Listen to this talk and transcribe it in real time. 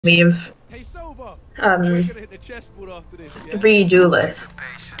We've three duelists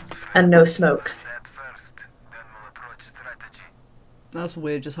and no smokes. That's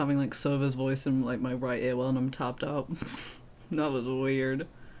weird, just having like Sova's voice in like my right ear while I'm tapped out. That was weird.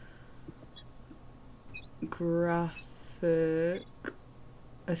 Graphic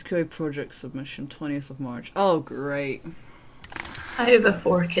SQA project submission 20th of March. Oh great. I have a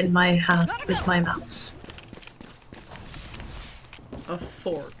fork in my hand with my mouse. A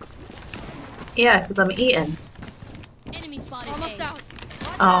fork? Yeah, because I'm eating. Enemy spotted. Almost out.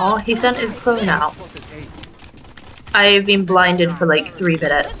 Oh, he sent his clone out. I've been blinded for like 3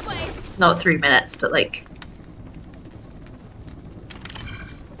 minutes. Not 3 minutes, but like...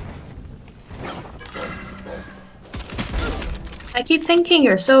 I keep thinking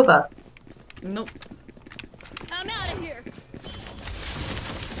you're Sova. Nope. I'm out of here.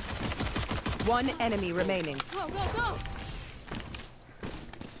 One enemy remaining. Go, go, go.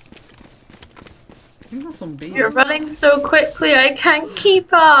 You're running so quickly, I can't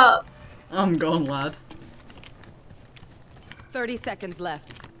keep up. I'm gone, lad. 30 seconds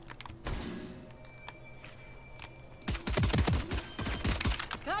left.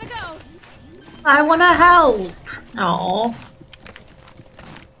 Gotta go. I wanna help. Oh.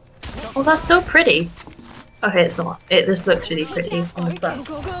 Oh, that's so pretty. Okay, it's not. It just looks really pretty on the back.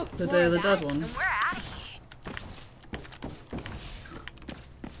 Go, go. The Day of the Dead one.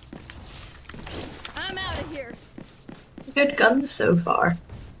 I'm out of here. Good guns so far.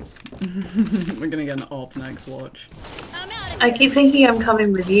 We're gonna get an op next watch. I'm out of here. I keep thinking I'm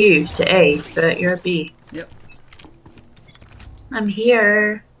coming with you to A, but you're B. Yep. I'm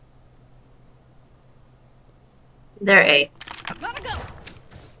here. They're A. Gotta go.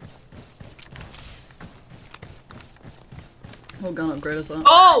 What gun upgrade is that?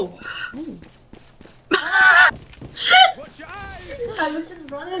 Oh! Ah! Shit! I was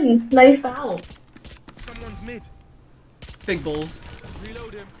just running. Knife out. Someone's mid. Big balls.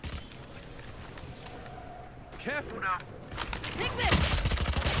 Reload him. Careful now. Take this.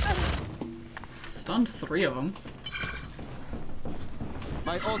 Stunned 3 of them.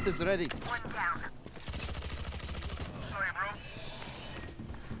 My ult is ready. One down. Sorry, bro.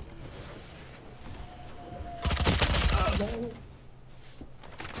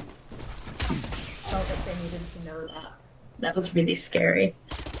 Oh, but they needed to know that. That was really scary.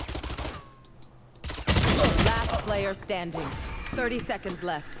 Last player standing. 30 seconds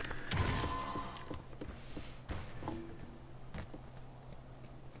left.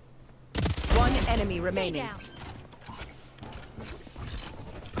 One enemy remaining.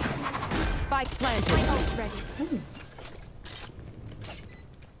 Spike planted. My ult's ready.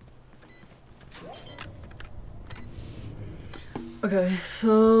 Okay,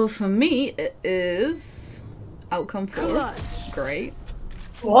 so for me it is outcome 4. Great.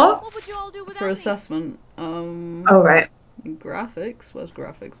 What? What would you all do without For me? assessment. Oh, right. Graphics? Where's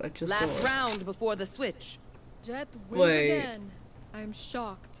graphics? I just saw Last it. round before the switch. Jet wins Wait. again. I'm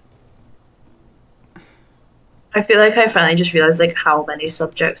shocked. I feel like I finally just realized like how many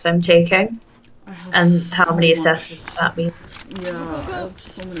subjects I'm taking I have and so how many much. assessments that means. Yeah, I have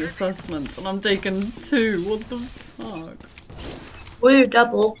so many assessments and I'm taking 2. What the fuck? Woo,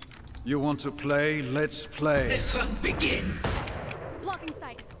 double. You want to play? Let's play. The hunt begins. Blocking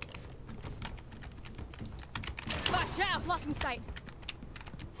sight. Watch out, blocking sight.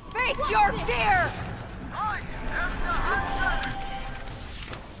 Face your fear!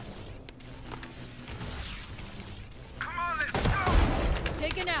 Come on, let's go.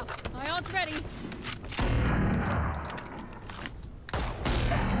 Taken out. My ult's ready.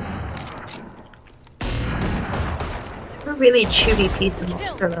 A really chewy piece of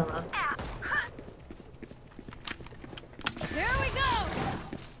mozzarella. Here we go.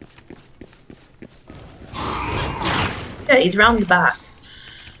 Yeah, he's round the back.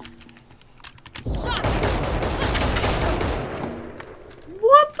 Shot.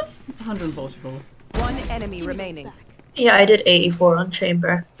 What the 144. One enemy remaining. Yeah, I did 84 on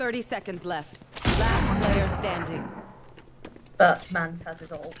chamber, 30 seconds left. Last player standing. but Mans has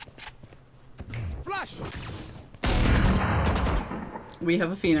his ult. Flash. We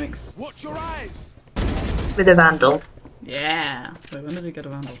have a Phoenix. Watch your eyes. With a Vandal. Yeah. Wait, when did we get a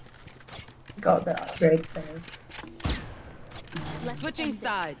Vandal? Got the upgrade thing. Switching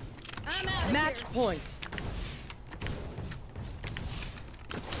sides. I'm out of Match here. point.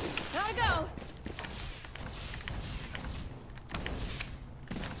 Gotta go.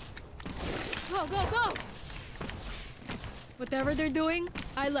 Go, go, go. Whatever they're doing,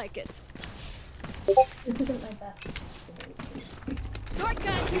 I like it. This isn't my best.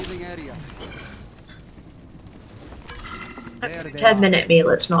 Shortcut. Healing area. There they 10-minute meal,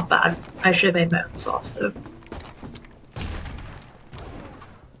 it's not bad. I should have made my own sauce though.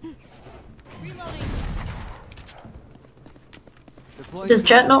 Reloading. Deploying Does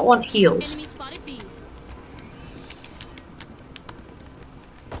Jet not want heals? Enemy spotted B.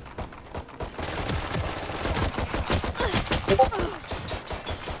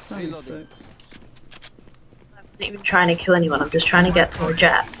 Sounds sick. I'm not even trying to kill anyone, I'm just trying to get to a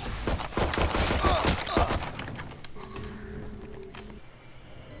Jet.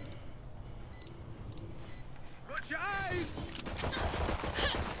 Watch your eyes!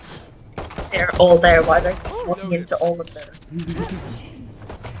 They're all there, why are they walking into all of them?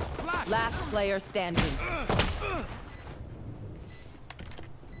 Last player standing.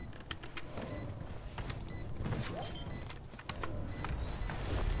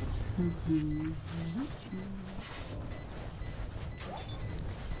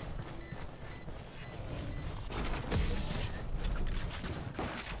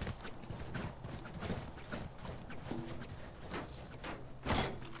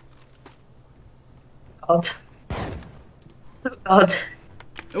 God. Oh god.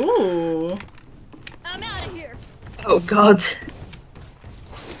 Ooh. I'm out of here. Oh god.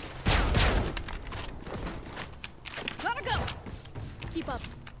 Gotta go. Keep up.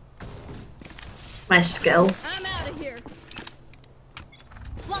 My skill. I'm out of here.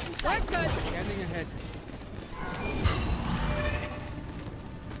 Blocking sight. Good. Scanning ahead.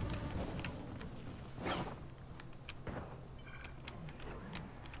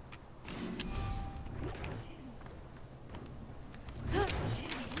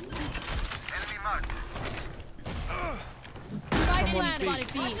 Enemy marked. Enemy spotted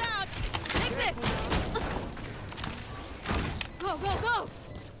B. Watch out. Take this. Go, go, go.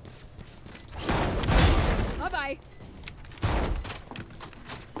 Bye-bye.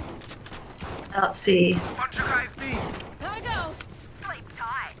 Let's see. Bunch of guys B. Gotta go. Sleep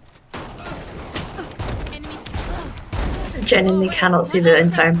tight. Enemies. I genuinely cannot see the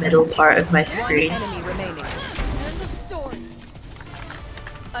entire middle part of my One screen. enemy remaining. End of story.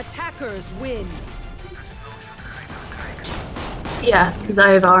 Attackers win. Yeah, because I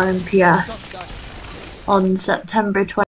have RMPS on September 20th.